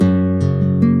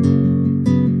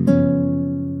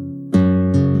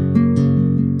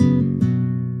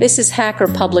This is Hacker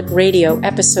Public Radio,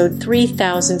 episode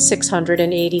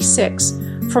 3686,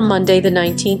 from Monday the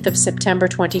 19th of September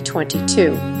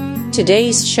 2022.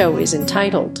 Today's show is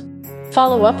entitled,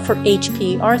 Follow-Up for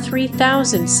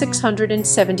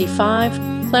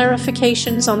HPR3675,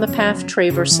 Clarifications on the Path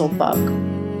Traversal Bug.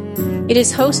 It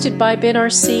is hosted by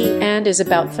BinRC and is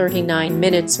about 39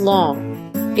 minutes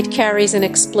long. It carries an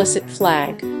explicit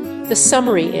flag. The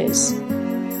summary is,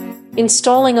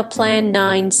 installing a Plan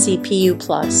 9 CPU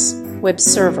Plus, web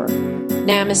server,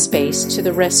 namespace to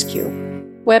the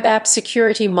rescue, web app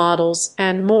security models,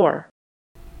 and more.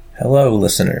 Hello,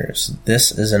 listeners.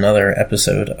 This is another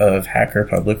episode of Hacker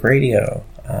Public Radio.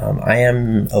 I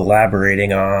am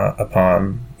elaborating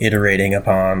upon, iterating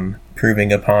upon,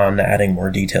 improving upon, adding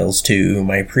more details to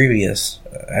my previous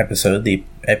episode, the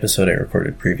episode I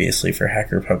recorded previously for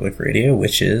Hacker Public Radio,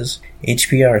 which is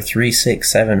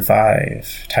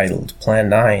HPR3675, titled Plan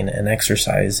 9, an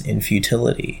Exercise in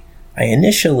Futility. I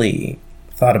initially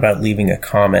thought about leaving a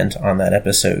comment on that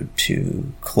episode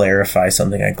to clarify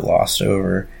something I glossed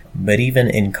over, but even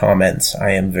in comments,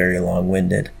 I am very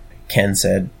long-winded. Ken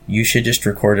said, you should just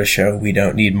record a show, we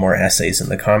don't need more essays in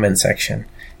the comment section.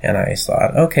 And I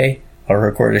thought, okay, I'll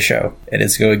record a show. It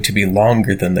is going to be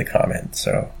longer than the comment,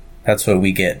 so that's what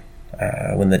we get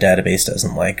when the database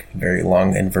doesn't like very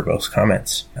long and verbose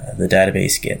comments. The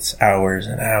database gets hours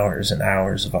and hours and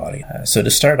hours of audio. So to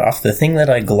start off, the thing that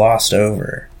I glossed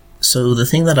over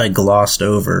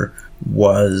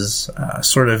was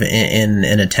sort of in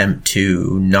an attempt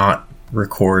to not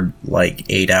record like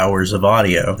 8 hours of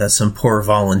audio that some poor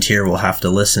volunteer will have to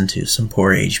listen to, some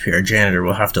poor HPR janitor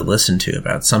will have to listen to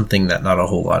about something that not a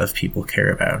whole lot of people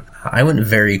care about. I went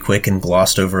very quick and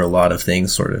glossed over a lot of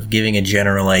things, sort of giving a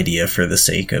general idea for the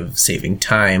sake of saving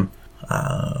time,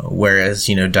 whereas,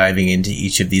 diving into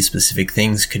each of these specific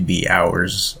things could be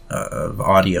hours of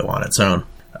audio on its own.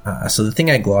 So the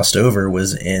thing I glossed over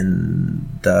was in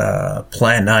the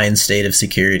Plan 9 State of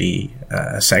Security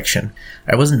section.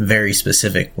 I wasn't very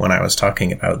specific when I was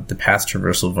talking about the path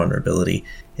traversal vulnerability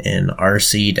in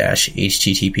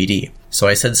RC-HTTPD. So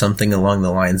I said something along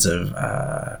the lines of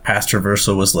path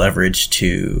traversal was leveraged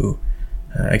to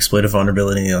exploit a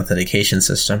vulnerability in the authentication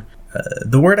system.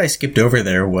 The word I skipped over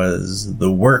there was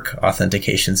the work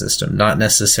authentication system, not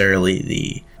necessarily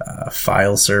the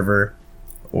file server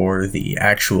or the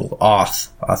actual auth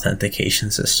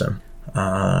authentication system.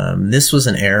 This was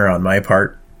an error on my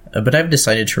part, but I've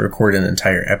decided to record an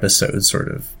entire episode sort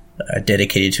of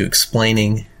dedicated to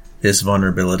explaining this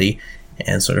vulnerability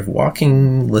and sort of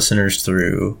walking listeners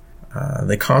through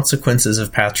the consequences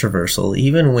of path traversal,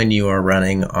 even when you are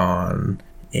running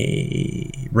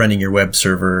your web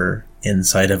server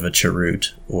inside of a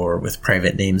chroot or with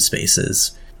private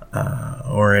namespaces,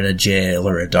 or in a jail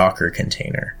or a Docker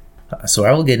container. So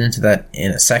I will get into that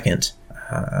in a second.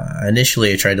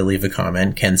 Initially, I tried to leave a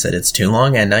comment. Ken said it's too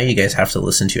long, and now you guys have to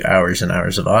listen to hours and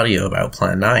hours of audio about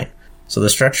Plan 9. So the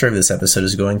structure of this episode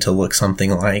is going to look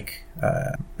something like,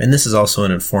 and this is also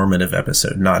an informative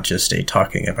episode, not just a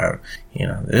talking about,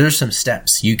 there's some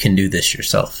steps, you can do this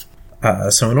yourself.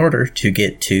 So in order to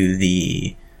get to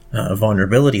the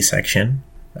vulnerability section,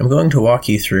 I'm going to walk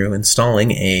you through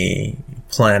installing a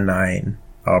Plan 9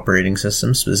 operating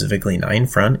system, specifically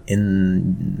 9front,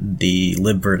 in the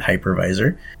libvirt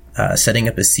hypervisor, setting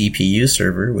up a CPU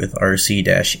server with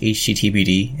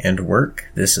RC-HTTPD and work.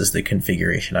 This is the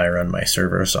configuration I run my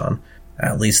servers on,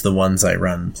 at least the ones I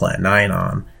run Plan 9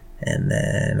 on. And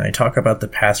then I talk about the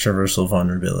path traversal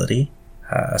vulnerability,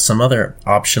 some other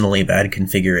optionally bad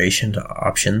configuration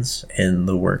options in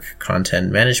the work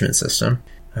content management system,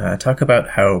 talk about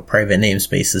how private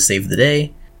namespaces save the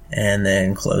day, and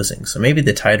then closing. So maybe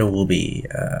the title will be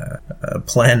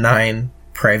Plan 9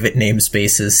 Private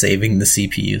Namespaces Saving the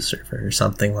CPU Server, or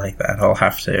something like that. I'll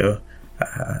have to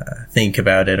think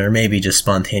about it, or maybe just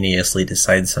spontaneously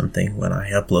decide something when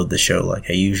I upload the show like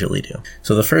I usually do.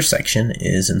 So the first section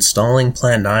is installing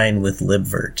Plan 9 with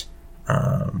libvirt.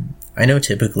 I know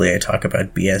typically I talk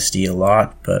about BSD a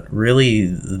lot, but really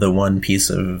the one piece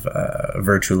of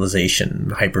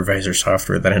virtualization hypervisor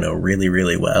software that I know really,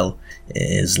 really well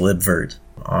is libvirt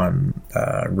on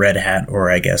Red Hat,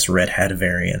 or I guess Red Hat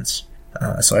variants.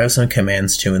 So I have some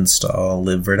commands to install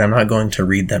libvirt. I'm not going to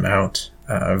read them out.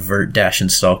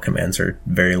 Virt-install commands are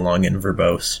very long and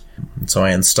verbose. So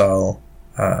I install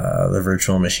the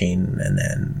virtual machine, and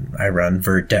then I run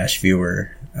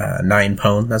virt-viewer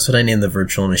 9pwn. That's what I named the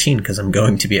virtual machine, because I'm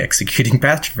going to be executing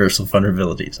path traversal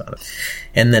vulnerabilities on it.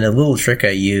 And then a little trick I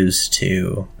use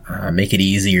to make it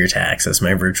easier to access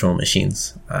my virtual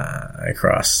machines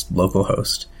across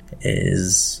localhost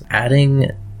is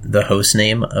adding the host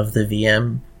name of the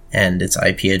VM and its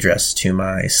IP address to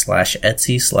my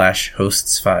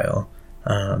 /etsy/hosts file.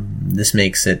 This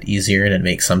makes it easier and it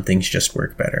makes some things just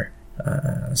work better.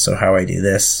 So how I do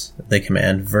this, the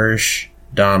command versh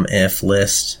dom if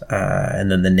list,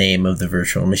 and then the name of the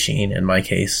virtual machine, in my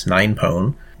case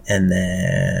 9pwn, and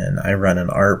then I run an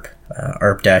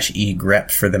arp-e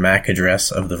grep for the MAC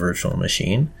address of the virtual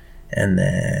machine, and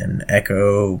then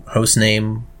echo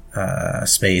hostname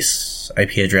space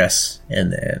IP address,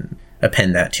 and then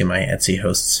append that to my Etsy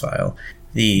hosts file.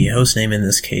 The hostname in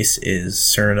this case is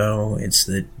Cerno. It's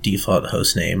the default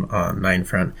hostname on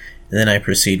 9front. And then I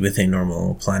proceed with a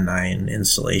normal Plan 9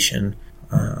 installation.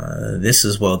 This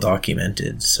is well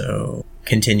documented, so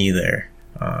continue there.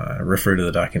 Refer to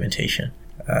the documentation.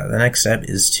 The next step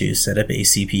is to set up a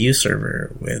CPU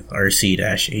server with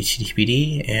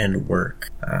rc-httpd and work.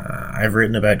 I've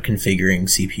written about configuring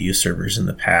CPU servers in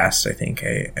the past. I think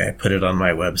I put it on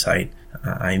my website.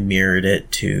 I mirrored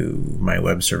it to my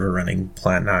web server running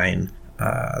Plan 9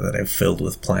 that I've filled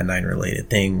with Plan 9 related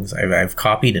things. I've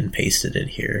copied and pasted it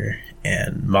here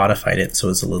and modified it so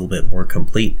it's a little bit more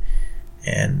complete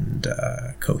and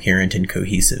coherent and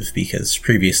cohesive, because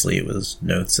previously it was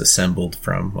notes assembled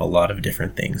from a lot of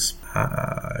different things,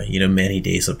 many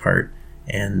days apart,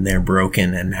 and they're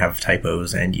broken and have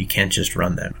typos and you can't just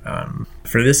run them.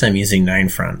 For this I'm using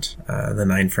 9front, the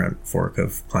 9front fork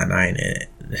of Plan 9. It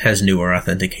has newer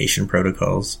authentication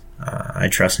protocols. I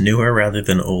trust newer rather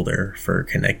than older for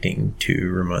connecting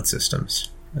to remote systems.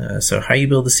 So how you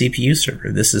build a CPU server.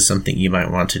 This is something you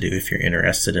might want to do if you're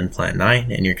interested in Plan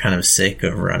 9 and you're kind of sick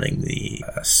of running the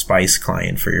Spice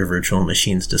client for your virtual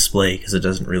machine's display because it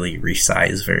doesn't really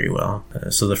resize very well.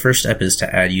 So the first step is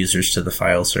to add users to the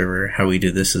file server. How we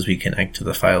do this is we connect to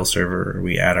the file server,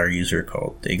 we add our user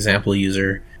called the example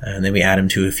user, and then we add him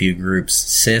to a few groups,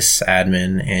 sys,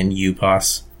 admin, and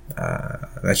upos.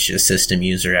 That's just system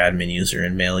user, admin user,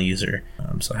 and mail user.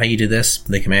 So how you do this,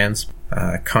 the commands,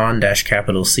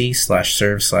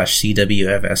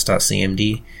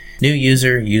 con-c/serve/cwfs.cmd, new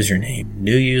user, username,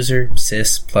 new user,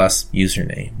 sys plus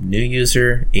username, new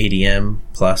user, adm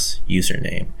plus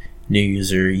username, new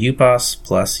user, upos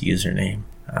plus username.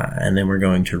 And then we're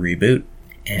going to reboot,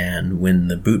 and when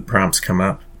the boot prompts come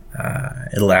up,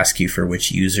 it'll ask you for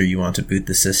which user you want to boot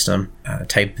the system.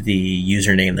 Type the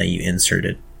username that you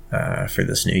inserted for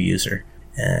this new user.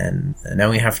 And now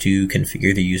we have to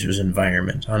configure the user's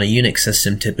environment. On a Unix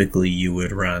system, typically you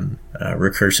would run a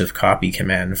recursive copy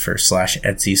command for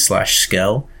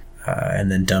 /etsy/skel,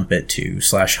 and then dump it to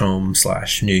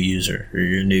 /home/new user, or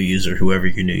your new user, whoever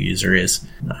your new user is.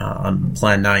 On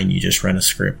Plan 9, you just run a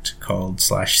script called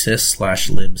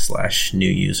 /sys/lib/new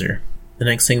user. The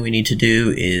next thing we need to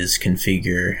do is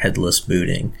configure headless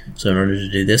booting. So in order to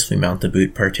do this, we mount the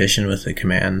boot partition with the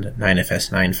command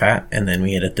 9fs9fat, and then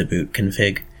we edit the boot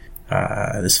config.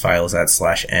 This file is at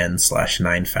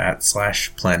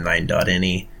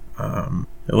 /n/9fat/plan9.ini.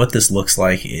 What this looks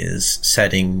like is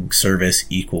setting service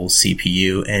equals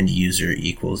CPU and user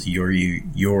equals your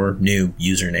new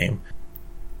username.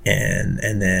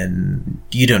 And then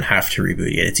you don't have to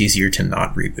reboot yet. It's easier to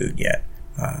not reboot yet.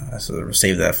 So we'll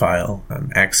save that file,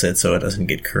 exit so it doesn't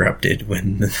get corrupted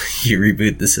when you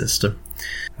reboot the system.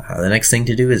 The next thing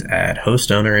to do is add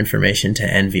host owner information to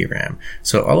NVRAM.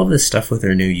 So all of this stuff with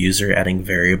our new user, adding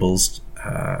variables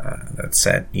that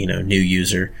set, new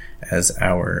user as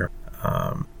our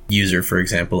user, for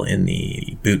example, in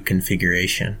the boot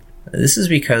configuration. This is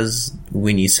because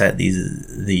when you set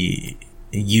the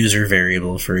user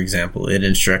variable, for example, it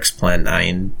instructs Plan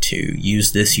 9 to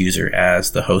use this user as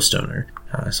the host owner.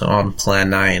 So on Plan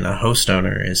 9, a host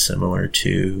owner is similar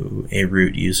to a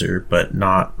root user, but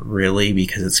not really,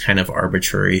 because it's kind of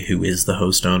arbitrary who is the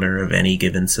host owner of any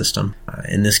given system.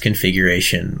 In this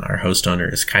configuration, our host owner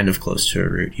is kind of close to a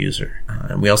root user.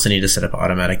 We also need to set up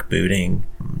automatic booting.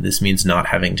 This means not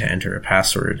having to enter a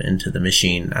password into the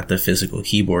machine at the physical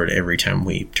keyboard every time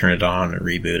we turn it on or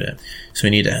reboot it. So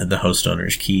we need to add the host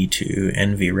owner's key to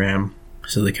NVRAM.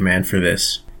 So the command for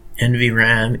this,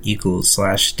 NVRAM equals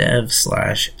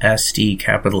 /dev/sd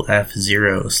capital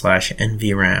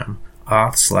F0/NVRAM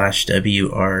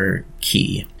auth/WR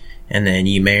key. And then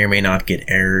you may or may not get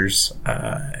errors.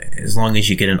 As long as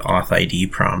you get an auth ID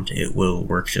prompt, it will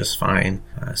work just fine.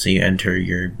 So you enter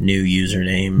your new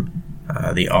username,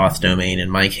 the auth domain,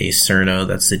 in my case Cerno,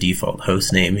 that's the default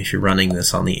host name. If you're running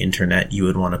this on the internet, you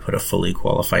would want to put a fully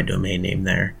qualified domain name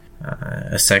there.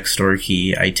 A sec store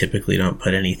key, I typically don't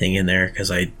put anything in there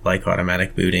because I like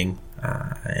automatic booting,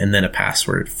 and then a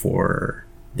password for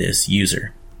this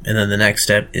user. And then the next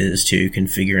step is to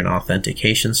configure an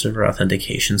authentication server.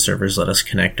 Authentication servers let us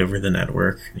connect over the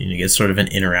network. You get sort of an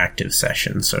interactive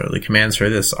session. So the commands for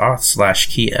this: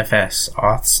 auth/keyfs,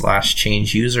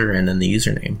 auth/change user, and then the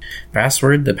username.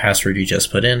 Password, the password you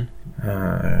just put in.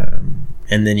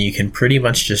 And then you can pretty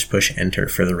much just push enter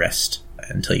for the rest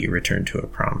until you return to a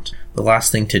prompt. The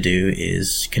last thing to do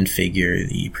is configure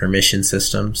the permission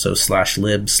system. So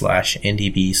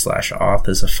 /lib/ndb/auth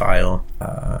is a file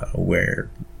where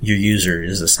your user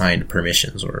is assigned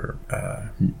permissions or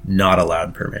not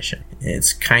allowed permission.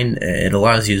 It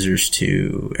allows users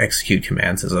to execute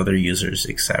commands as other users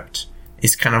accept.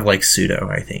 It's kind of like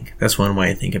sudo, I think. That's one way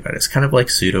I think about it. It's kind of like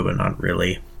sudo, but not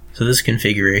really. So this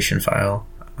configuration file,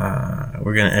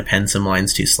 we're going to append some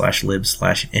lines to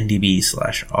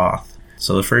 /lib/ndb/auth.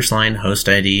 So the first line, host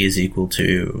ID, is equal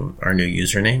to our new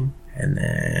username, and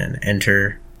then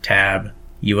enter, tab,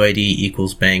 UID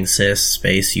equals bang sys,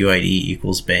 space, UID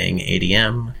equals bang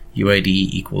ADM, UID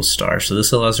equals star. So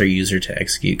this allows our user to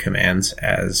execute commands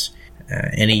as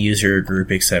any user or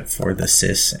group except for the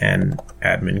sys and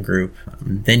admin group.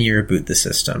 Then you reboot the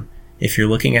system. If you're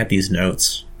looking at these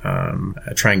notes,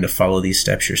 trying to follow these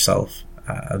steps yourself,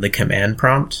 the command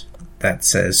prompt that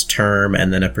says term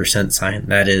and then a %,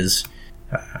 that is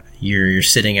you're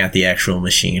sitting at the actual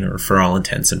machine, or for all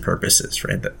intents and purposes,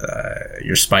 right?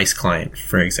 Your Spice client,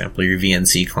 for example, your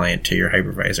VNC client to your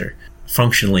hypervisor.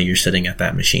 Functionally, you're sitting at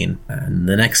that machine. And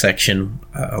the next section,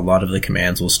 a lot of the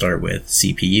commands will start with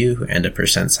CPU and a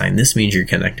 %. This means you're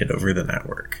connected over the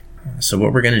network. So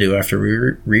what we're going to do after we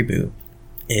reboot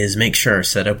is make sure our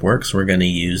setup works. We're going to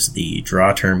use the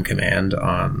draw term command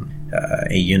on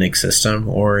a Unix system,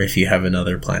 or if you have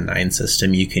another Plan 9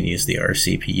 system, you can use the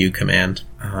rcpu command.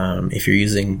 If you're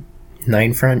using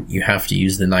 9front, you have to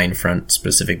use the 9front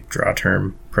specific draw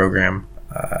term program.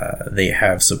 They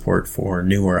have support for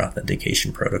newer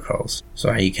authentication protocols.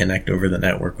 So how you connect over the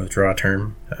network with draw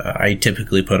term, I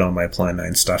typically put all my Plan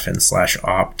 9 stuff in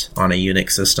 /opt on a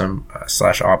Unix system,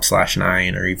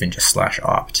 /opt/9, or even just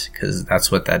 /opt, because that's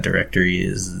what that directory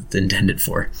is intended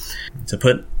for. To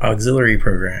put auxiliary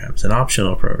programs and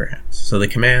optional programs. So the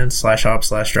command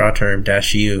 /opt/draw term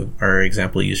 -u are our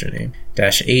example username.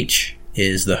 -h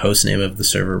is the host name of the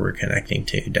server we're connecting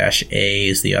to. -a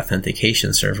is the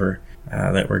authentication server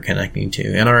that we're connecting to.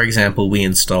 In our example, we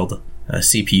installed a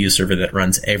CPU server that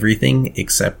runs everything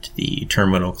except the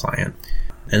terminal client.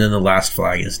 And then the last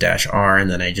flag is -r,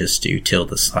 and then I just do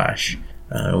 ~/.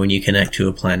 When you connect to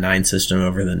a Plan 9 system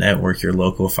over the network, your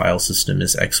local file system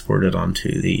is exported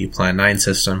onto the Plan 9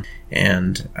 system,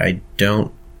 and I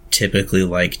don't typically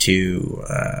like to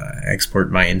export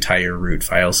my entire root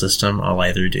file system. I'll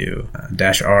either do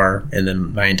 -r and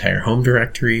then my entire home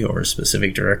directory, or a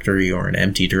specific directory, or an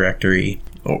empty directory,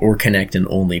 or connect and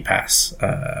only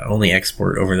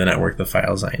export over the network the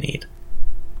files I need.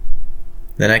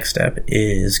 The next step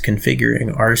is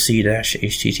configuring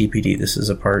rc-httpd. This is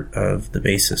a part of the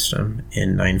base system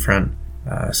in 9front.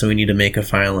 So we need to make a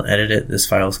file and edit it. This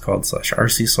file is called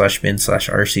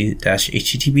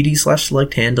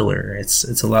 /rc/bin/rc-httpd/select handler.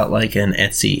 It's a lot like an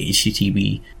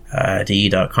etc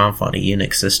httpd.conf on a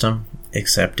Unix system,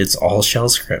 except it's all shell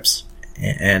scripts.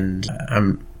 And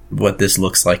what this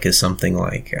looks like is something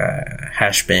like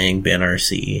hashbang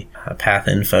binrc path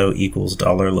info equals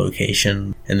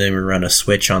 $location, and then we run a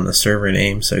switch on the server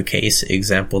name. So case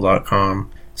example.com.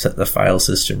 Set the file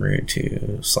system root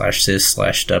to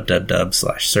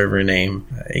 /sys/www/server name,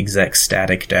 exec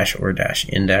static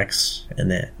 -or-index, and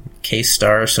then case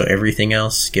star, so everything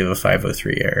else, give a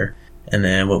 503 error. And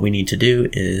then what we need to do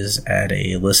is add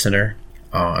a listener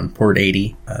on port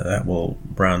 80 that will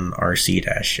run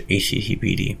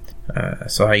rc-httpd.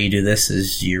 So how you do this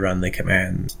is you run the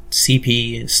command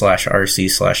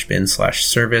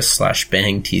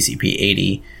cp/rc/bin/service/bang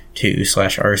tcp80 to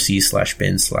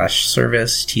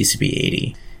 /rc/bin/service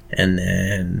tcp80, and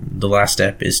then the last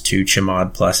step is to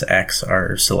chmod +x,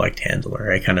 our select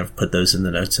handler. I kind of put those in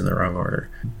the notes in the wrong order.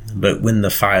 But when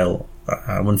files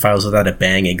without a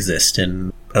bang exist,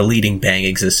 and a leading bang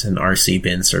exists in rc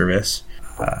bin service,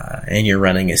 and you're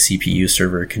running a CPU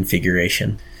server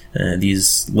configuration,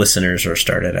 these listeners are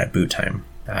started at boot time.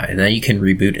 And now you can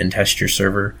reboot and test your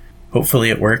server. Hopefully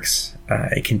it works.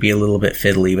 It can be a little bit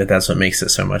fiddly, but that's what makes it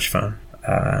so much fun.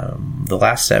 The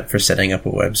last step for setting up a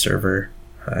web server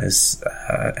is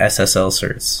SSL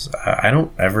certs. I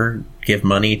don't ever give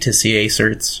money to CA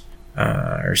certs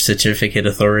or certificate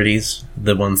authorities,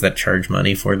 the ones that charge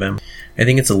money for them. I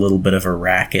think it's a little bit of a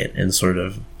racket and sort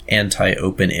of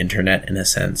anti-open internet in a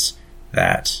sense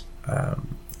that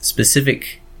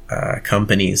specific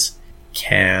companies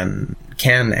can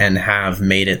and have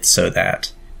made it so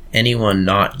that anyone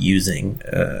not using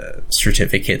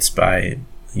certificates by,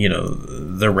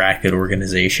 the racket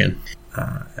organization.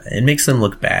 It makes them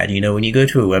look bad. When you go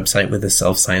to a website with a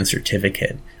self-signed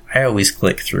certificate, I always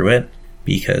click through it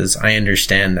because I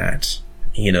understand that,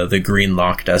 the green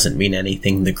lock doesn't mean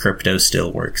anything. The crypto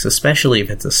still works, especially if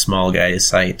it's a small guy's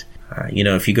site.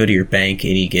 If you go to your bank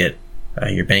and you get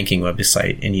your banking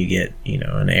website and you get,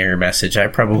 an error message, I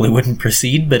probably wouldn't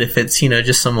proceed. But if it's,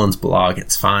 just someone's blog,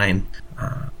 it's fine.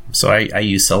 So I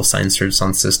use self-signed certs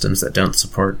on systems that don't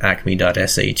support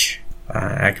acme.sh.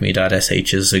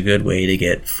 Acme.sh is a good way to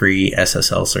get free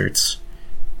SSL certs.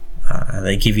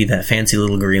 They give you that fancy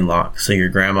little green lock so your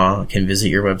grandma can visit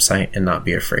your website and not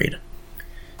be afraid.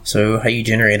 So how you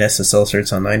generate SSL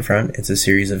certs on Ninefront, it's a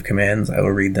series of commands. I will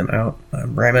read them out.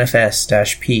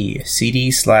 ramfs-p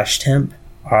cd/temp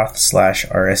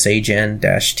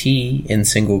auth/rsagen-t in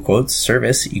single quotes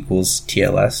service equals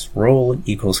TLS role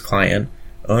equals client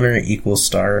owner equals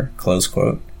star close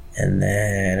quote, and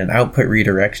then an output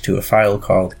redirect to a file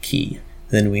called key.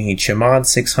 Then we chmod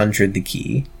 600 the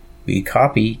key. We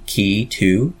copy key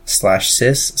to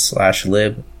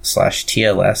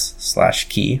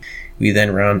 /sys/lib/tls/key. We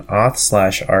then run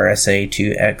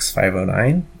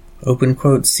auth/rsa2x509, open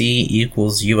quote C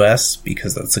equals US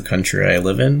because that's the country I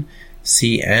live in,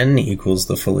 CN equals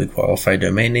the fully qualified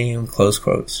domain name, close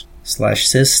quotes,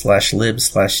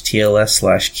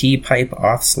 /sys/lib/tls/key pipe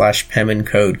auth/pem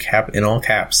encode cap in all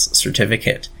caps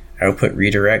certificate. Output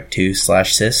redirect to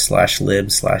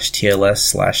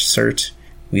 /sys/lib/tls/cert.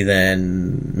 We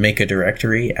then make a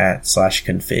directory at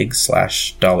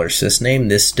 /config/$sysname.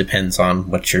 This depends on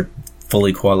what your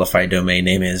fully qualified domain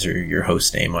name is or your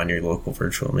host name on your local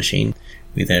virtual machine.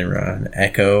 We then run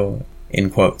echo in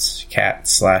quotes cat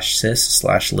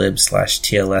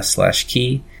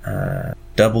 /sys/lib/tls/key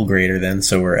double greater than,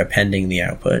 so we're appending the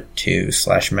output to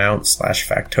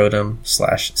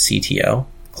 /mount/factotum/ctl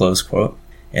close quote,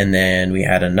 and then we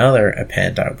add another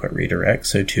append output redirect,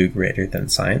 so two greater than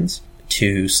signs,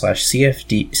 to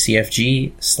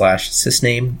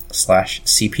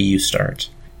 /cfg/sysname/cpu start.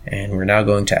 And we're now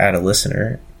going to add a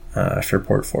listener for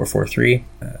port 443.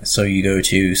 So you go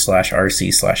to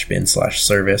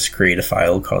 /rc/bin/service, create a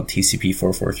file called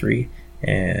tcp443,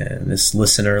 and this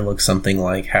listener looks something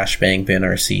like hashbang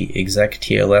binrc exec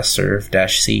tls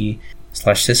serve-c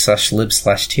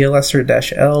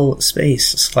 /sys/lib/tlsr-l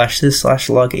space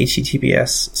 /sys/log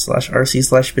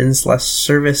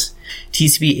https/rc/bin/service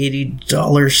tcp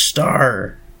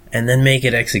 $80 and then make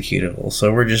it executable.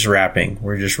 So we're just wrapping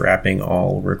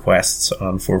all requests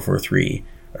on 443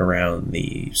 around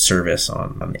the service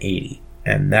on 80.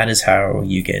 And that is how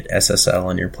you get SSL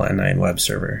on your Plan 9 web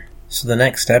server. So the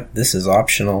next step, this is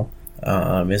optional,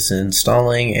 is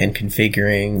installing and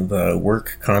configuring the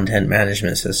work content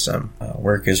management system.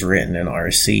 Work is written in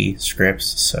RC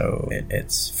scripts, so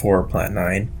it's for Plan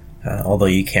 9. Although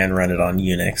you can run it on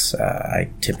Unix. I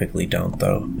typically don't,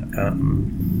 though.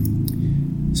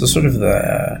 So sort of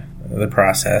the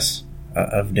process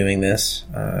of doing this,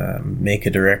 make a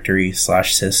directory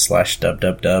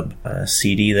 /sys/dub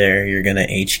cd there. You're going to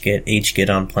hgit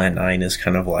on Plan 9 is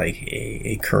kind of like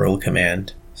a curl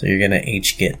command. So you're going to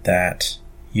hgit that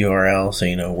URL,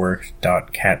 so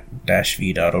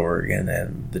work.cat-v.org, and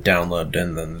then the download,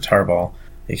 and then the tarball.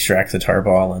 Extract the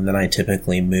tarball, and then I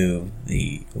typically move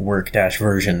the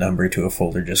work-version number to a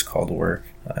folder just called work.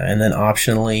 And then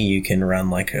optionally, you can run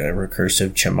like a recursive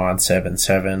chmod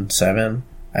 777.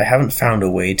 I haven't found a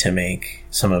way to make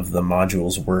some of the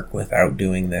modules work without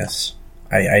doing this.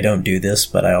 I don't do this,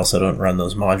 but I also don't run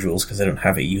those modules because I don't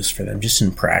have a use for them. Just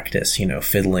in practice,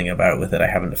 fiddling about with it, I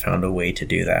haven't found a way to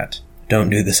do that. Don't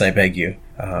do this, I beg you.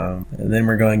 And then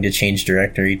we're going to change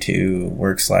directory to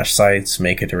work/sites,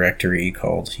 make a directory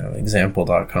called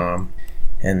example.com,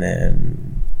 and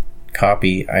then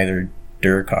copy either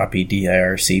dir copy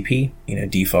dircp,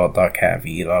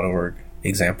 default.catv.org,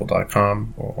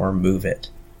 example.com, or move it.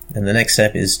 And the next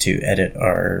step is to edit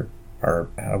our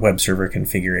web server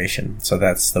configuration. So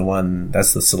that's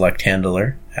the select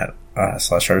handler at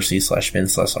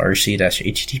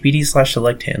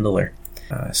 /rc/bin/rc-httpd/select handler.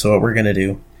 So what we're going to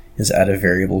do is add a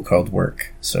variable called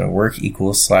work. So work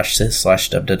equals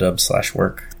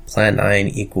 /sys/dub-dub/work. Plan 9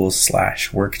 equals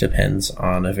 /work depends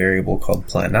on a variable called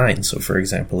Plan 9. So for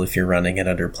example, if you're running it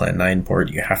under Plan 9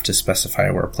 port, you have to specify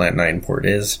where Plan 9 port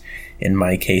is. In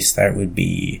my case, that would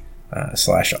be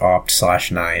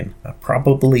 /opt/9,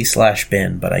 probably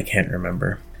 /bin, but I can't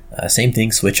remember. Same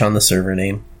thing, switch on the server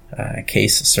name.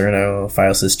 Case cerno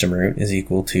file system root is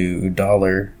equal to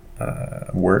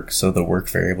 $work, so the work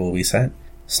variable we set,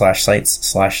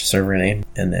 /sites/server name,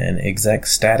 and then exec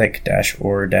static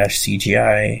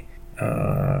 -or-cgi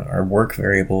our work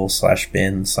variable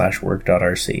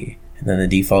 /bin/work.rc. And then the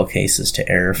default case is to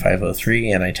error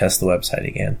 503, and I test the website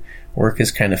again. Work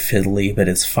is kind of fiddly, but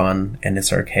it's fun, and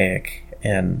it's archaic,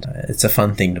 and it's a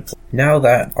fun thing to play. Now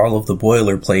that all of the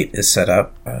boilerplate is set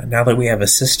up, now that we have a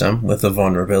system with a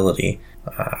vulnerability,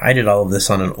 I did all of this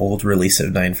on an old release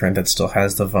of Ninefront that still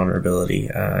has the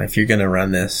vulnerability. If you're going to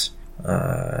run this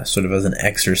sort of as an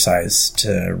exercise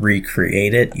to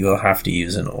recreate it, you'll have to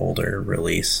use an older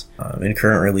release. In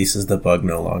current releases, the bug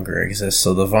no longer exists,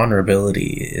 so the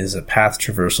vulnerability is a path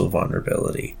traversal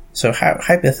vulnerability. So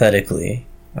hypothetically,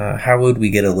 how would we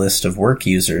get a list of work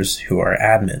users who are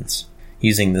admins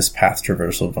using this path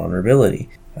traversal vulnerability?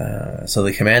 So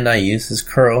the command I use is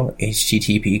curl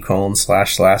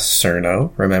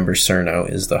http://cerno. Remember,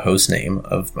 cerno is the host name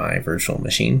of my virtual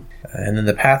machine. And then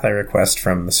the path I request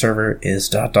from the server is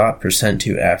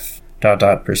 %2f,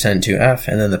 %2f,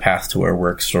 and then the path to where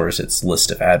work stores its list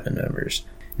of admin members.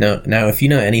 Now, if you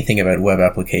know anything about web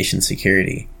application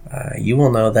security, you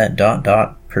will know that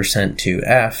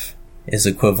 %2f is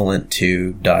equivalent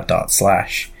to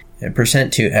 /. And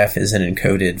 %2f is an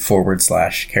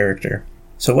encoded / character.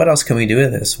 So what else can we do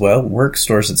with this? Well, work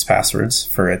stores its passwords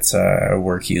for its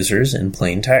work users in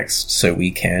plain text, so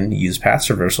we can use path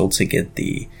traversal to get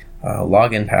the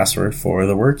login password for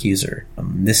the work user.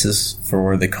 This is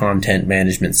for the content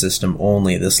management system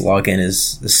only. This login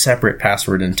is a separate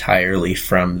password entirely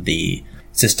from the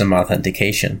system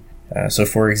authentication. So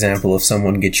for example, if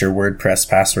someone gets your WordPress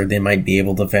password, they might be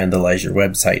able to vandalize your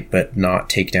website but not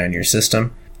take down your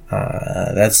system.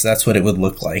 That's what it would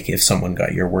look like if someone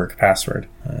got your work password.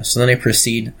 So then I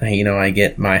proceed, I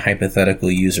get my hypothetical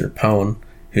user Pwn,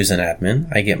 who's an admin.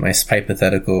 I get my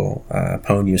hypothetical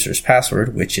Pwn user's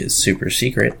password, which is super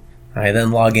secret. I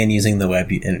then log in using the web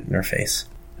interface.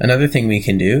 Another thing we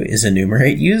can do is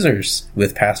enumerate users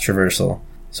with path traversal.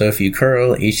 So if you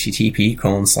curl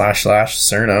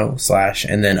http://cerno/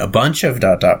 and then a bunch of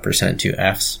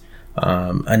 %2fs,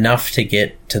 enough to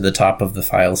get to the top of the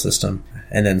file system,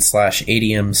 and then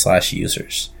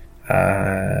 /adm/users.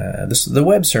 The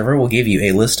web server will give you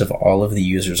a list of all of the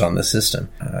users on the system.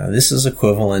 This is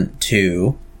equivalent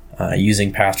to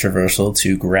using path traversal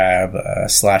to grab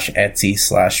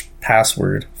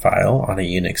 /etc/password file on a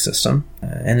Unix system.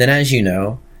 And then, as you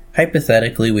know,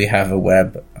 hypothetically we have a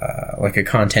web, like a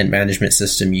content management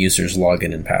system user's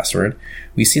login and password.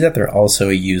 We see that they're also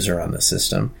a user on the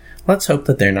system. Let's hope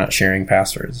that they're not sharing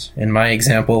passwords. In my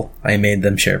example, I made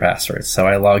them share passwords, so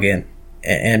I log in.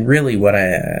 And really what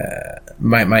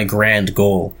my grand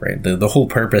goal, right, the whole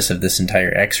purpose of this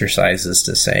entire exercise is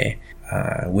to say,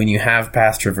 when you have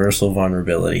path traversal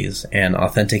vulnerabilities and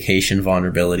authentication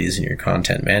vulnerabilities in your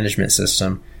content management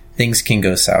system, things can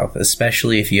go south,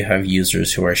 especially if you have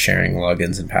users who are sharing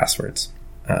logins and passwords.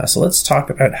 So let's talk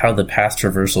about how the path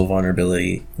traversal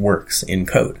vulnerability works in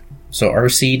code. So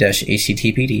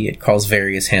rc-httpd, it calls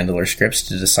various handler scripts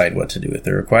to decide what to do with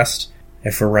the request.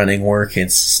 If we're running work,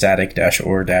 it's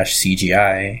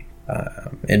static-or-cgi.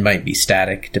 It might be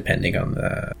static depending on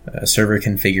the server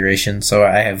configuration. So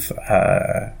I have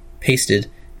pasted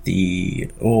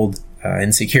the old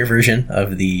insecure version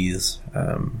of these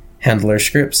handler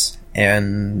scripts,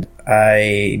 and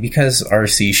because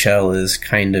RC shell is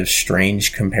kind of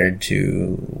strange compared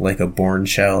to like a Bourne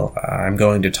shell, I'm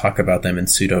going to talk about them in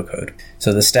pseudocode.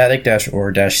 So the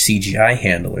static-or-cgi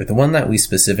handler, the one that we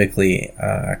specifically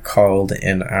called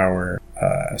in our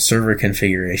server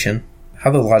configuration, how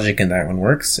the logic in that one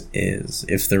works is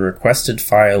if the requested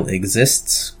file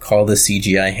exists, call the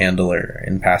CGI handler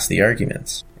and pass the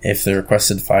arguments. If the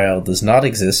requested file does not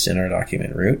exist in our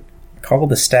document root, call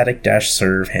the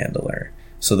static-serve handler.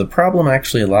 So the problem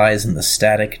actually lies in the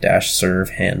static-serve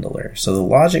handler. So the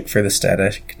logic for the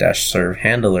static-serve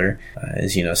handler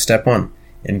is, step 1,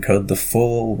 encode the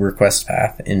full request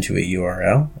path into a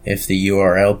URL. If the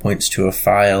URL points to a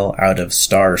file out of */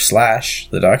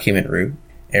 the document root,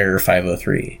 error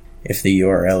 503. If the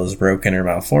URL is broken or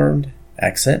malformed,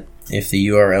 exit. If the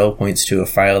URL points to a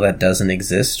file that doesn't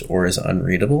exist or is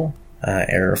unreadable,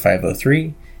 error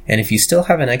 503. And if you still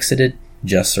haven't exited,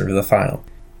 just serve the file.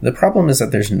 The problem is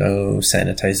that there's no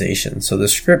sanitization. So the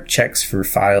script checks for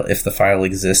file if the file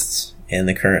exists in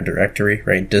the current directory,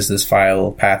 right? Does this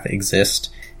file path exist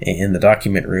in the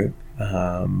document root?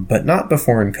 But not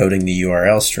before encoding the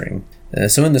URL string.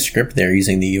 So in the script they're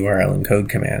using the URL encode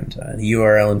command. The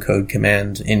URL encode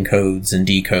command encodes and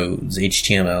decodes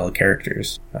HTML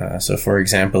characters. So for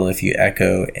example, if you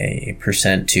echo a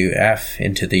 %2f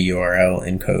into the URL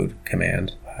encode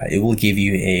command, it will give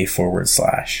you a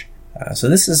 /. So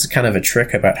this is kind of a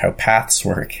trick about how paths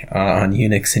work on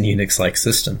Unix and Unix-like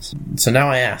systems. So now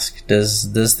I ask,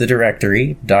 does the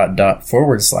directory ...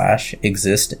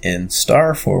 exist in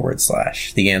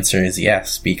 */? The answer is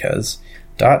yes, because ...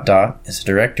 is a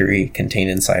directory contained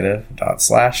inside of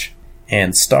 //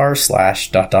 and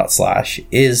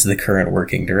 */ is the current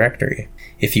working directory.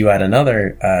 If you add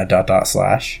another ...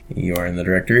 you are in the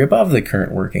directory above the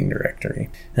current working directory.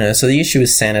 So the issue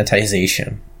is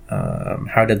sanitization.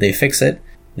 How did they fix it?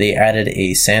 They added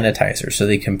a sanitizer. So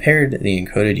they compared the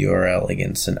encoded URL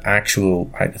against an actual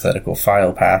hypothetical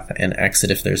file path and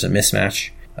exit if there's a mismatch.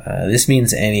 This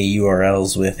means any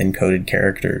URLs with encoded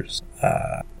characters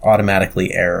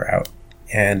automatically error out.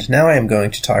 And now I am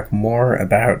going to talk more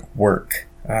about work,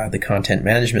 the content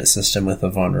management system with a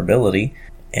vulnerability,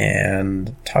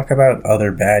 and talk about other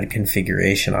bad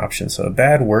configuration options. So a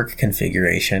bad work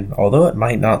configuration, although it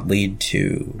might not lead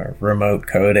to remote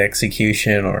code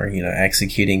execution or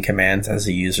executing commands as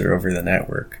a user over the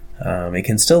network, it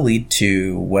can still lead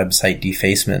to website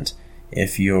defacement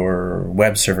if your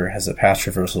web server has a path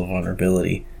traversal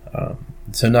vulnerability.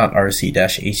 So not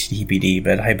rc-httpd,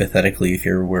 but hypothetically if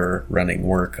you were running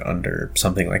work under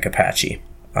something like Apache.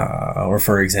 Or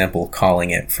for example,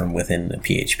 calling it from within the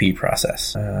PHP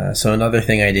process. So another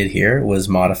thing I did here was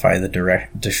modify the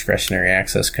direct discretionary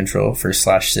access control for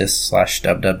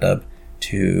 /sys/www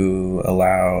to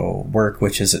allow work,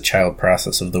 which is a child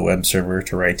process of the web server,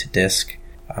 to write to disk.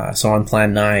 So on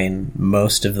plan 9,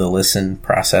 most of the listen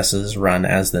processes run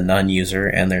as the none user,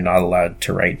 and they're not allowed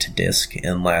to write to disk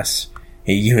unless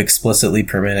you explicitly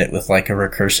permit it with like a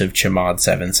recursive chmod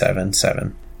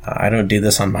 777. I don't do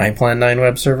this on my Plan 9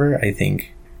 web server. I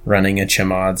think running a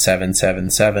chmod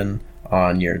 777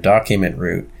 on your document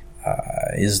root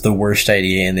is the worst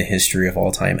idea in the history of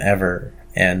all time ever.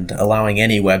 And allowing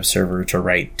any web server to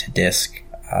write to disk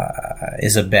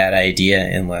is a bad idea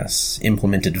unless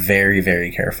implemented very, very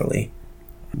carefully.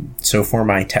 So for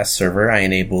my test server, I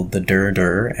enabled the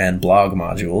dir and blog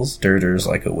modules. Dir is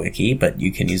like a wiki, but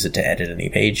you can use it to edit any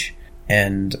page.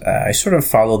 And I sort of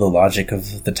follow the logic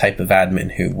of the type of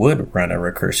admin who would run a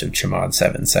recursive chmod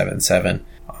 777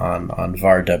 on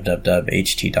var www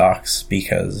htdocs,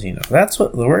 because, that's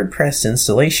what the WordPress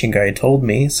installation guide told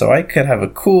me, so I could have a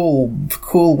cool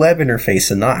web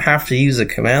interface and not have to use a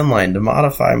command line to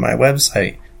modify my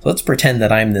website. So let's pretend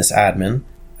that I'm this admin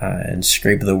and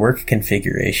scrape the work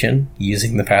configuration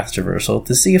using the path traversal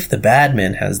to see if the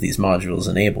badmin has these modules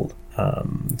enabled.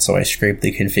 So I scraped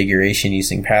the configuration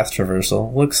using path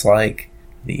traversal. Looks like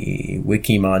the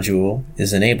wiki module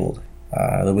is enabled.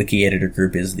 The wiki editor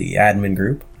group is the admin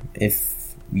group.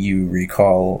 If you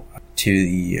recall to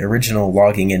the original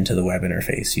logging into the web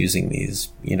interface using these,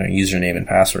 username and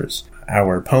passwords,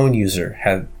 our pwn user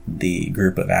had the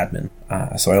group of admin.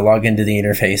 So I log into the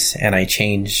interface and I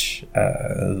change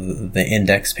the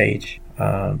index page.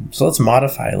 So let's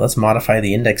modify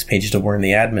the index page to warn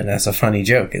the admin as a funny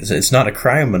joke. It's not a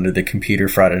crime under the Computer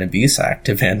Fraud and Abuse Act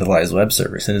to vandalize web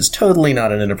servers, and it's totally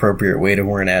not an inappropriate way to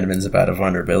warn admins about a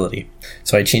vulnerability.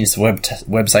 So I changed the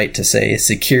website to say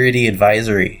security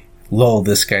advisory. Lol,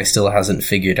 this guy still hasn't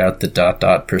figured out the ...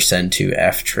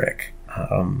 %2f trick.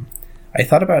 I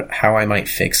thought about how I might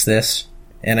fix this,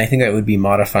 and I think that would be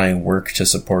modifying work to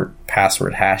support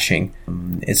password hashing.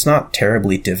 It's not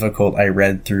terribly difficult. I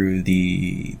read through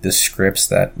the scripts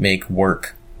that make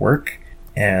work,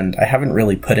 and I haven't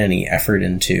really put any effort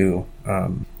into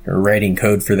writing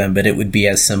code for them, but it would be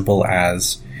as simple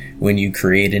as when you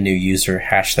create a new user,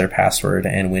 hash their password,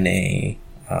 and when a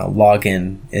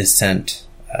login is sent,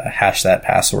 hash that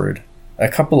password. A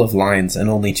couple of lines and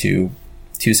only two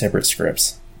separate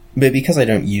scripts. But because I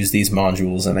don't use these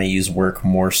modules and I use work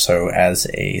more so as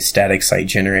a static site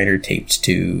generator taped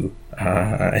to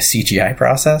a CGI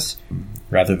process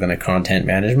rather than a content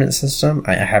management system,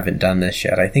 I haven't done this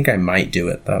yet. I think I might do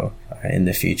it though in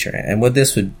the future. And what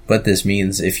this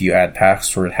means if you add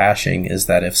password hashing is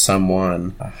that if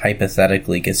someone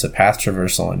hypothetically gets a path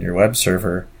traversal on your web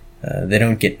server, they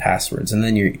don't get passwords, and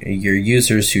then your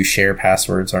users who share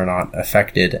passwords are not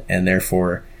affected, and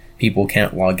therefore people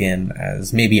can't log in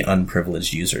as maybe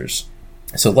unprivileged users.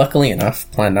 So luckily enough,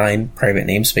 Plan 9 private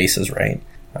namespace is right.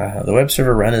 The web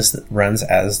server runs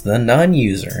as the none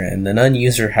user, and the none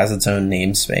user has its own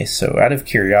namespace. So out of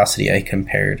curiosity, I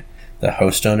compared the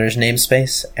host owner's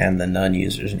namespace and the none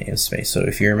user's namespace. So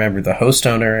if you remember, the host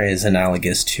owner is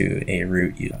analogous to a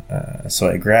root user. So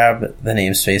I grab the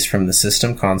namespace from the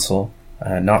system console,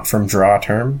 not from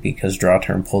drawTerm, because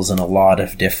drawTerm pulls in a lot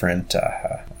of different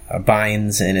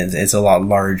binds, and it's a lot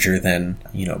larger than,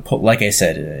 like I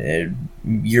said,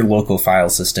 your local file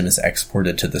system is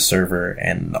exported to the server,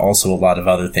 and also a lot of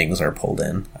other things are pulled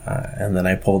in. And then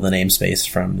I pull the namespace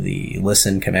from the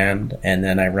listen command, and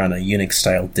then I run a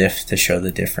Unix-style diff to show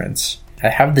the difference. I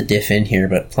have the diff in here,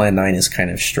 but Plan 9 is kind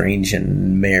of strange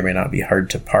and may or may not be hard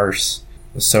to parse.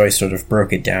 So I sort of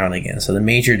broke it down again. So the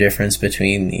major difference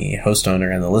between the host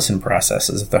owner and the listen process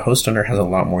is that the host owner has a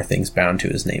lot more things bound to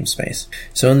his namespace.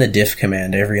 So in the diff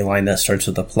command, every line that starts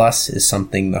with a plus is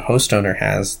something the host owner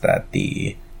has that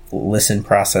the listen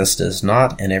process does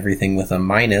not, and everything with a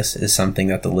minus is something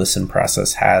that the listen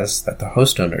process has that the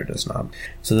host owner does not.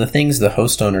 So the things the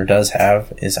host owner does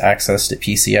have is access to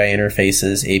PCI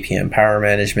interfaces, APM power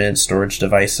management, storage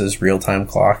devices, real-time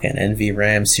clock, and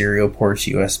NVRAM, serial ports,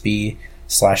 USB,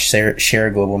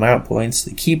 /share global mount points,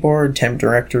 the keyboard, temp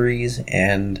directories,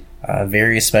 and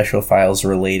various special files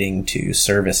relating to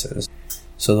services.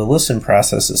 So the listen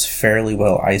process is fairly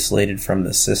well isolated from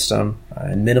the system,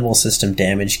 and minimal system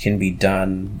damage can be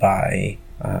done by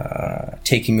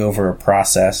taking over a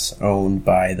process owned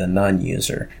by the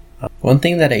non-user. One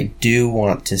thing that I do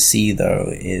want to see, though,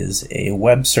 is a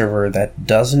web server that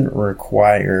doesn't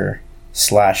require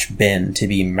 /bin to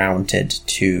be mounted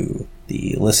to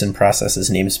the listen process's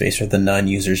namespace or the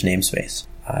non-user's namespace.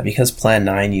 Because Plan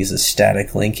 9 uses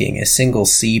static linking, a single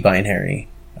C binary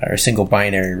or a single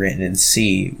binary written in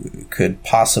C could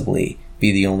possibly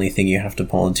be the only thing you have to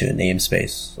pull into a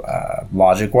namespace.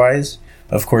 Logic-wise,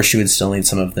 of course, you would still need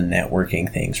some of the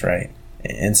networking things, right?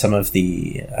 And some of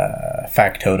the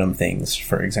factotum things,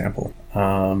 for example.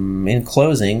 In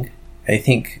closing, I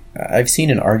think I've seen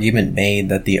an argument made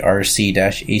that the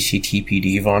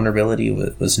RC-HTTPD vulnerability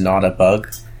was not a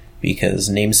bug because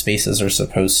namespaces are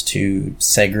supposed to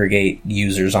segregate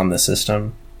users on the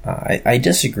system. I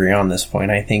disagree on this point.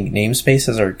 I think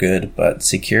namespaces are good, but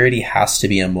security has to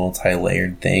be a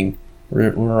multi-layered thing.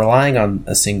 We're relying on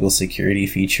a single security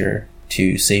feature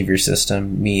to save your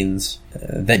system means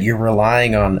that you're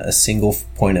relying on a single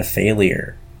point of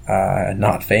failure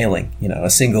not failing, a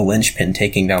single linchpin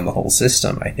taking down the whole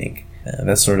system, I think.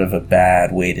 That's sort of a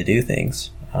bad way to do things.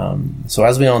 So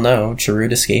as we all know,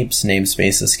 chroot escapes,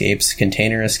 namespace escapes,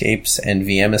 container escapes, and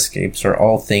VM escapes are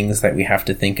all things that we have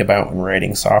to think about when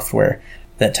writing software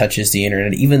that touches the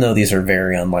internet. Even though these are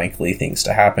very unlikely things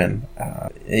to happen,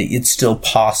 it's still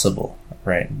possible.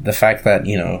 Right. The fact that,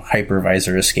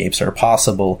 hypervisor escapes are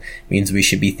possible means we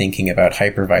should be thinking about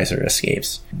hypervisor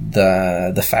escapes.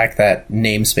 The fact that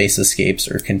namespace escapes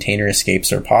or container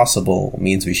escapes are possible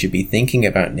means we should be thinking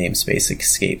about namespace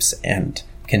escapes and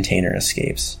container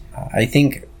escapes. I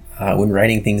think when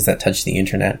writing things that touch the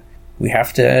internet, we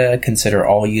have to consider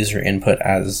all user input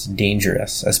as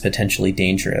dangerous, as potentially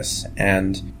dangerous,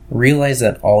 and realize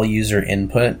that all user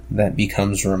input that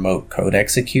becomes remote code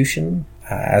execution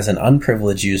as an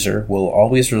unprivileged user will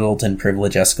always result in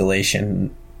privilege escalation,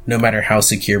 no matter how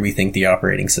secure we think the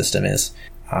operating system is.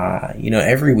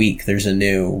 Every week there's a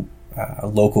new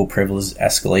local privilege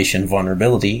escalation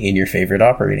vulnerability in your favorite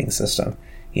operating system.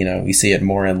 We see it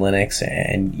more in Linux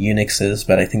and Unixes,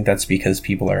 but I think that's because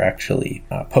people are actually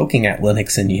poking at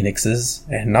Linux and Unixes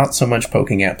and not so much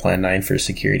poking at Plan 9 for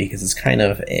security, because it's kind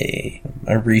of a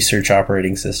research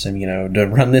operating system, to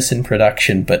run this in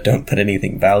production, but don't put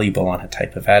anything valuable on it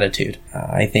type of attitude.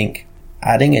 I think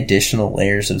adding additional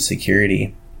layers of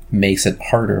security makes it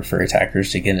harder for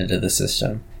attackers to get into the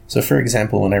system. So for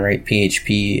example, when I write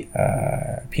PHP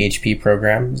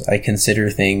programs, I consider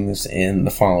things in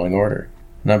the following order.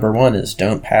 Number 1 is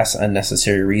don't pass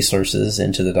unnecessary resources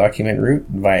into the document root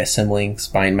via symlinks,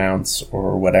 spine mounts,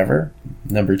 or whatever.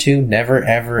 Number 2, never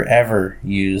ever ever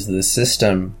use the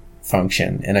system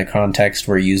function in a context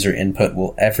where user input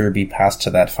will ever be passed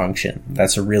to that function.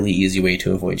 That's a really easy way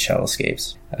to avoid shell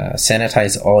escapes.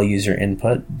 Sanitize all user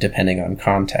input depending on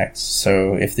context.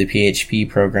 So if the PHP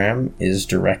program is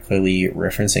directly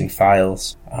referencing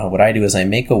files, what I do is I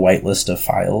make a whitelist of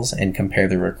files and compare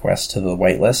the request to the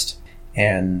whitelist.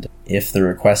 And if the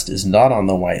request is not on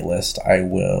the whitelist, I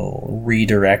will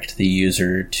redirect the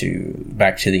user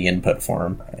back to the input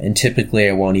form. And typically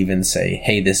I won't even say,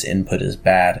 hey, this input is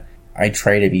bad. I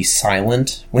try to be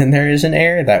silent when there is an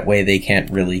error. That way they can't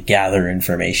really gather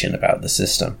information about the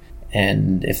system.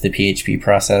 And if the PHP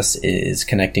process is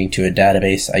connecting to a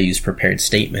database, I use prepared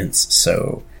statements.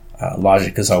 So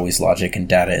logic is always logic and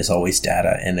data is always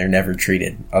data, and they're never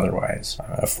treated otherwise.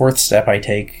 A fourth step I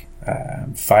take,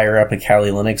 fire up a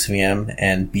Kali Linux VM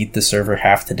and beat the server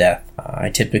half to death. I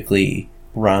typically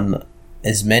run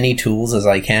as many tools as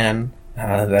I can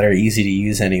that are easy to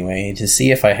use anyway to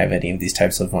see if I have any of these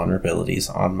types of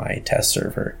vulnerabilities on my test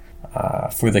server.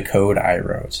 for the code I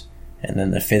wrote. And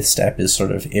then the fifth step is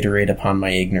sort of iterate upon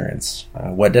my ignorance.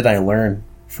 What did I learn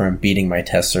from beating my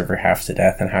test server half to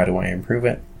death, and how do I improve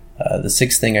it? The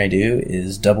sixth thing I do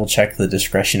is double check the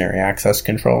discretionary access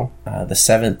control. The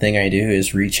seventh thing I do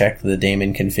is recheck the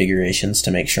daemon configurations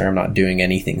to make sure I'm not doing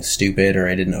anything stupid or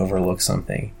I didn't overlook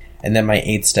something. And then my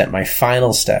eighth step, my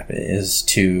final step, is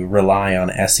to rely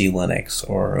on SE Linux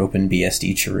or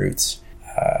OpenBSD cheroots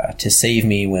to save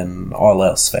me when all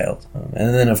else failed.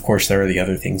 And then, of course, there are the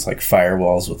other things like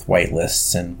firewalls with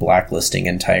whitelists and blacklisting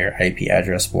entire IP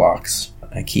address blocks,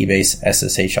 key-based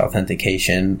SSH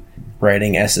authentication,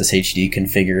 writing SSHD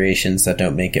configurations that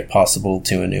don't make it possible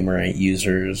to enumerate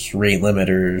users, rate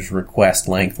limiters, request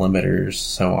length limiters,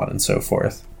 so on and so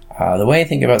forth. The way I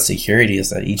think about security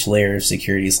is that each layer of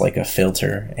security is like a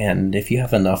filter, and if you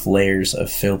have enough layers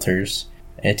of filters,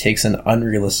 it takes an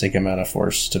unrealistic amount of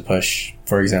force to push,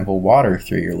 for example, water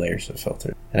through your layers of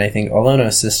filter. And I think although no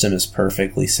system is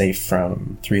perfectly safe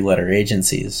from three-letter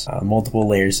agencies, multiple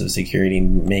layers of security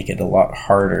make it a lot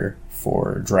harder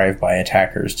for drive-by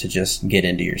attackers to just get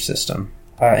into your system.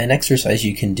 An exercise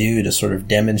you can do to sort of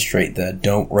demonstrate the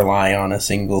don't rely on a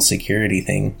single security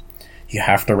thing, you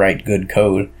have to write good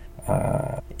code,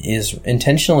 is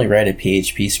intentionally write a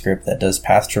PHP script that does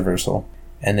path traversal,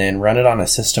 and then run it on a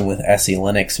system with SE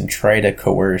Linux and try to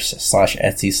coerce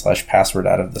 /etc/password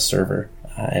out of the server.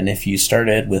 And if you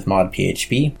started with mod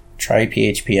PHP, try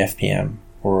PHP FPM,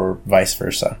 or vice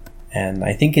versa. And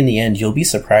I think in the end, you'll be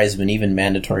surprised when even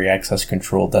mandatory access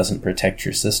control doesn't protect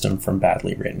your system from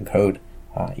badly written code.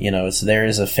 It's there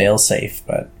as a fail-safe,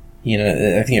 but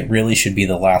I think it really should be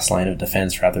the last line of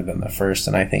defense rather than the first.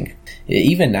 And I think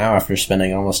even now, after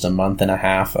spending almost a month and a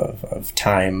half of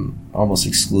time almost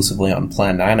exclusively on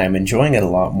Plan 9, I'm enjoying it a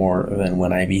lot more than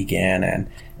when I began,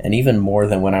 and even more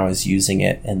than when I was using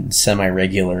it in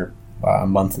semi-regular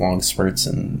month-long spurts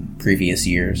in previous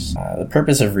years. The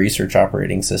purpose of research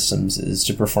operating systems is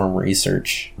to perform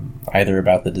research, either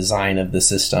about the design of the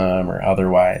system or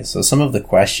otherwise. So some of the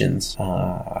questions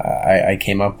I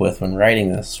came up with when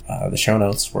writing this, the show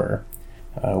notes were,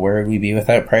 where would we be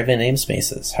without private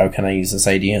namespaces? How can I use this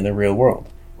idea in the real world?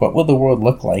 What would the world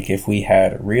look like if we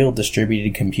had real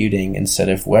distributed computing instead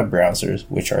of web browsers,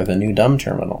 which are the new dumb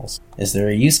terminals? Is there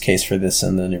a use case for this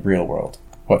in the real world?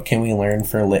 What can we learn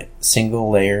for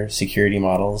single-layer security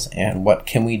models, and what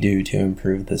can we do to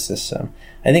improve the system?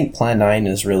 I think Plan 9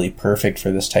 is really perfect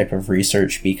for this type of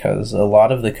research because a lot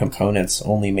of the components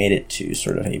only made it to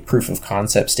sort of a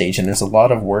proof-of-concept stage, and there's a lot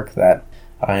of work that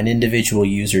an individual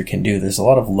user can do. There's a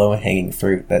lot of low-hanging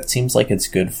fruit that seems like it's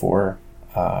good for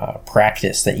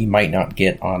practice that you might not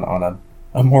get on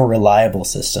a more reliable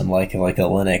system like a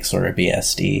Linux or a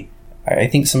BSD. I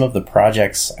think some of the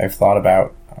projects I've thought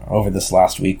about over this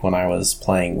last week when I was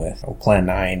playing with Plan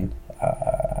 9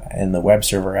 and the web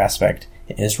server aspect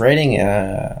is writing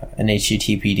an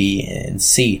HTTPD in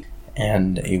C,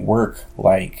 and a work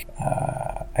like,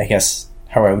 I guess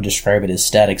how I would describe it is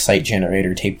static site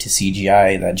generator taped to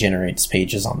CGI that generates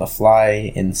pages on the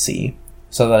fly in C,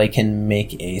 so that I can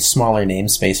make a smaller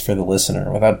namespace for the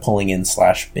listener without pulling in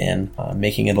 /bin,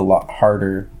 making it a lot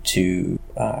harder to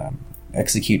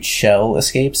execute shell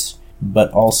escapes.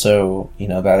 But also,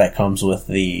 that comes with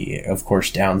the, of course,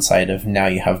 downside of now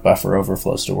you have buffer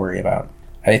overflows to worry about.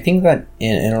 I think that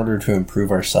in order to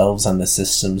improve ourselves and the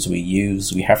systems we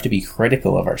use, we have to be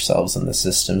critical of ourselves and the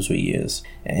systems we use,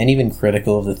 and even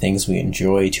critical of the things we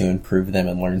enjoy to improve them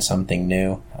and learn something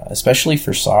new. Especially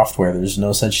for software, there's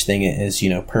no such thing as,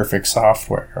 perfect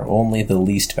software, or only the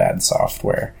least bad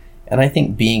software. And I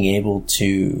think being able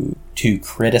to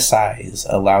criticize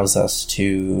allows us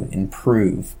to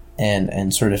improve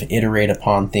and sort of iterate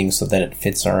upon things so that it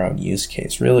fits our own use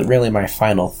case. Really my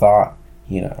final thought,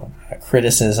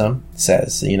 criticism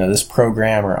says, this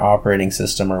program or operating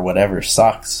system or whatever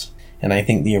sucks. And I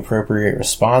think the appropriate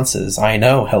response is, I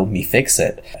know, help me fix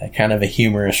it. Kind of a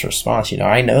humorous response,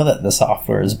 I know that the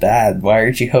software is bad. Why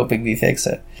aren't you helping me fix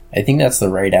it? I think that's the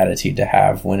right attitude to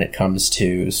have when it comes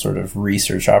to sort of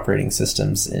research operating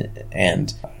systems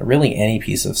and really any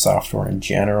piece of software in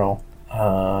general.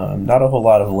 Not a whole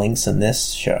lot of links in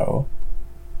this show,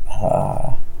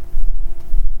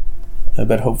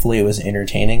 but hopefully it was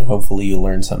entertaining. Hopefully you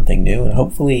learned something new, and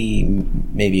hopefully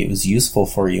maybe it was useful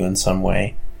for you in some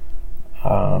way.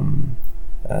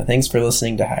 Thanks for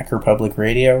listening to Hacker Public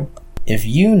Radio. If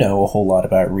you know a whole lot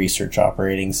about research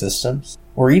operating systems,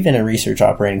 or even a research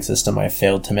operating system I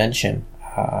failed to mention,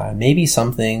 maybe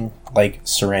something like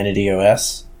Serenity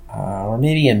OS, or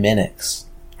maybe a Minix,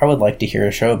 I would like to hear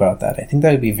a show about that. I think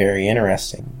that would be very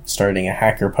interesting, starting a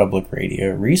Hacker Public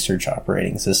Radio research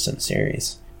operating system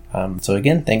series. So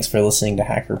again, thanks for listening to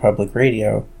Hacker Public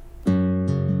Radio.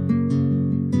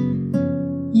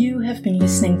 You have been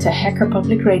listening to Hacker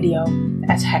Public Radio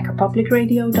at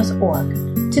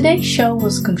hackerpublicradio.org. Today's show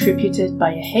was contributed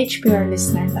by a HPR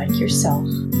listener like yourself.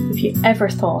 If you ever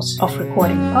thought of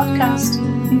recording a podcast,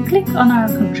 then click on our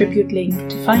contribute link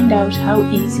to find out how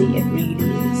easy it really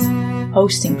is.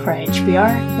 Hosting for HPR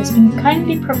has been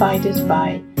kindly provided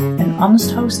by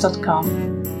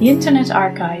anhonesthost.com, the Internet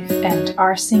Archive, and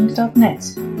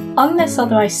rsync.net. Unless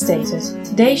otherwise stated,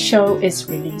 today's show is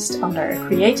released under a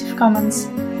Creative Commons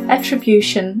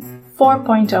Attribution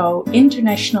 4.0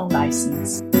 International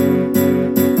License.